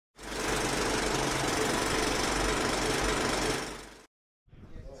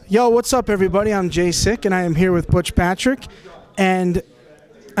Yo, what's up, everybody? I'm Jaysick, and I am here with Butch Patrick. And,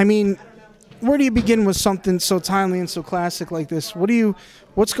 I mean, where do you begin with something so timely and so classic like this?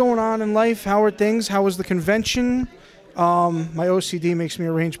 What's going on in life? How are things? How was the convention? My OCD makes me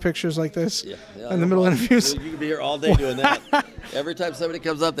arrange pictures like this in the middle of interviews. You can be here all day doing that. Every time somebody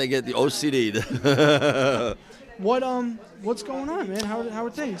comes up, they get the OCD. What's going on, man? How are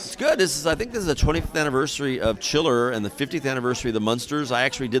things? It's good. I think this is the 25th anniversary of Chiller and the 50th anniversary of the Munsters. I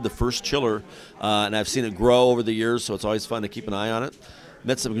actually did the first Chiller, and I've seen it grow over the years, so it's always fun to keep an eye on it.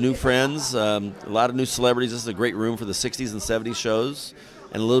 Met some new friends, a lot of new celebrities. This is a great room for the 60s and 70s shows,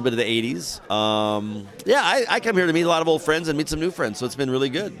 and a little bit of the 80s. I come here to meet a lot of old friends and meet some new friends, so it's been really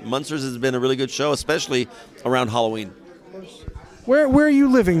good. Munsters has been a really good show, especially around Halloween. Where are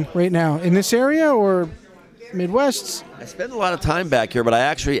you living right now? In this area or Midwest? I spend a lot of time back here, but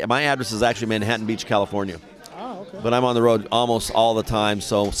my address is actually Manhattan Beach, California. Oh, okay. But I'm on the road almost all the time,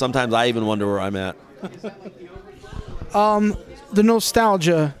 so sometimes I even wonder where I'm at. The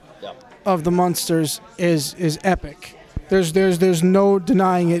nostalgia of the Munsters is epic. There's no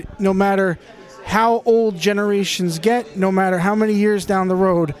denying it. No matter how old generations get, no matter how many years down the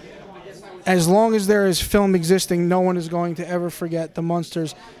road, as long as there is film existing, no one is going to ever forget the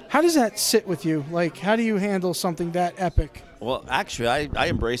Munsters. How does that sit with you? Like, how do you handle something that epic? Well, actually, I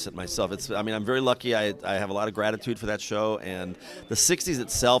embrace it myself. I'm very lucky. I have a lot of gratitude for that show. And the 60s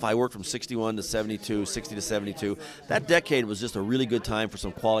itself, I worked from 61 to 72, 60 to 72. That decade was just a really good time for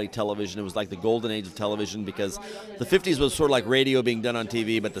some quality television. It was like the golden age of television because the 50s was sort of like radio being done on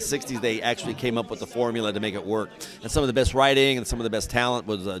TV, but the 60s, they actually came up with the formula to make it work. And some of the best writing and some of the best talent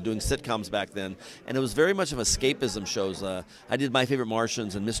was doing sitcoms back then. And it was very much of escapism shows. I did My Favorite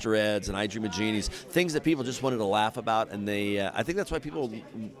Martians and Mr. Eds and I Dream of Genies, things that people just wanted to laugh about, and I think that's why people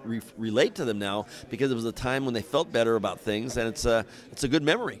relate to them now, because it was a time when they felt better about things, and it's a good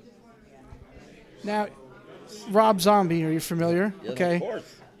memory. Now, Rob Zombie, are you familiar? Yes, okay, of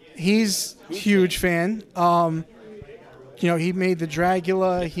course. He's a huge fan. He made the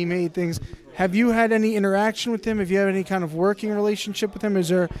Dragula. He made things. Have you had any interaction with him? Have you had any kind of working relationship with him? Is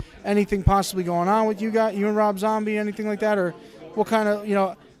there anything possibly going on with you and Rob Zombie, anything like that, or what kind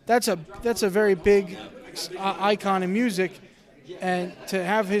of That's a very big icon in music. And to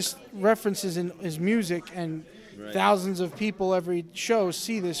have his references in his music and thousands of people every show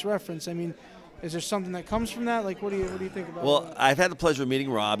see this reference, I mean, is there something that comes from that? Like, what do you think about that? Well, I've had the pleasure of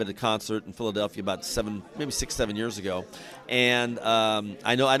meeting Rob at a concert in Philadelphia about 6, 7 years ago, and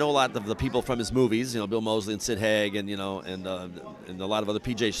I know a lot of the people from his movies. Bill Moseley and Sid Haig, and and a lot of other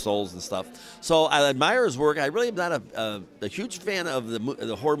PJ Souls and stuff. So I admire his work. I really am not a huge fan of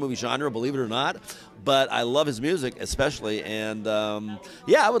the horror movie genre, believe it or not. But I love his music, especially, and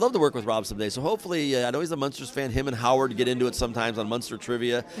I would love to work with Rob someday. So hopefully, I know he's a Munsters fan. Him and Howard get into it sometimes on Munster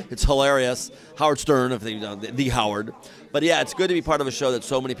Trivia. It's hilarious. Howard Stern, the Howard. But yeah, it's good to be part of a show that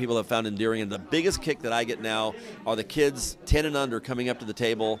so many people have found endearing. And the biggest kick that I get now are the kids 10 and under coming up to the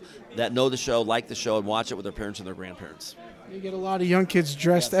table that know the show, like the show, and watch it with their parents and their grandparents. You get a lot of young kids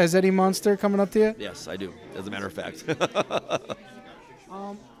dressed as Eddie Munster coming up to you? Yes, I do, as a matter of fact.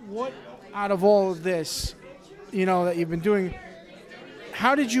 What out of all of this, that you've been doing,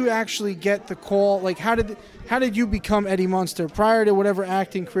 how did you actually get the call? Like, how did you become Eddie Munster prior to whatever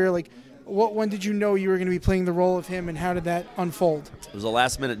acting career? Like, when did you know you were going to be playing the role of him, and how did that unfold? It was a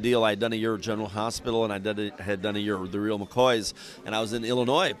last-minute deal. I had done a year at General Hospital, and I had done a year with the Real McCoys, and I was in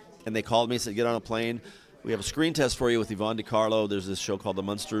Illinois, and they called me and said, get on a plane. We have a screen test for you with Yvonne DiCarlo. There's this show called The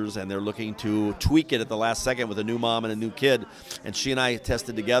Munsters, and they're looking to tweak it at the last second with a new mom and a new kid. And she and I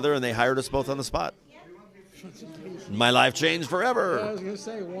tested together, and they hired us both on the spot. My life changed forever. Yeah, I was going to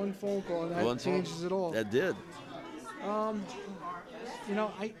say, one phone call, and that changes it all. That did. I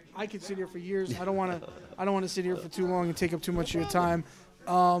could sit here for years. I don't want to sit here for too long and take up too much of your time.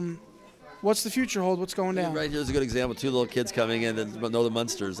 What's the future hold? What's going down? Right here's a good example. 2 little kids coming in that know the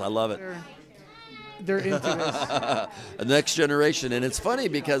Munsters. I love it. They're into this. The next generation. And it's funny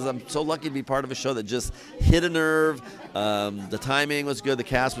because I'm so lucky to be part of a show that just hit a nerve. The timing was good. The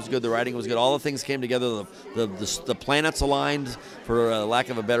cast was good. The writing was good. All the things came together. The planets aligned, for lack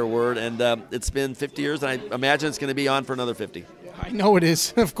of a better word. And it's been 50 years, and I imagine it's going to be on for another 50. I know it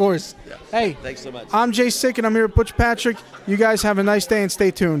is, of course. Yeah. Hey, thanks so much. I'm Jaysick, and I'm here with Butch Patrick. You guys have a nice day and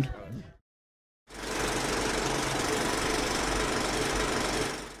stay tuned.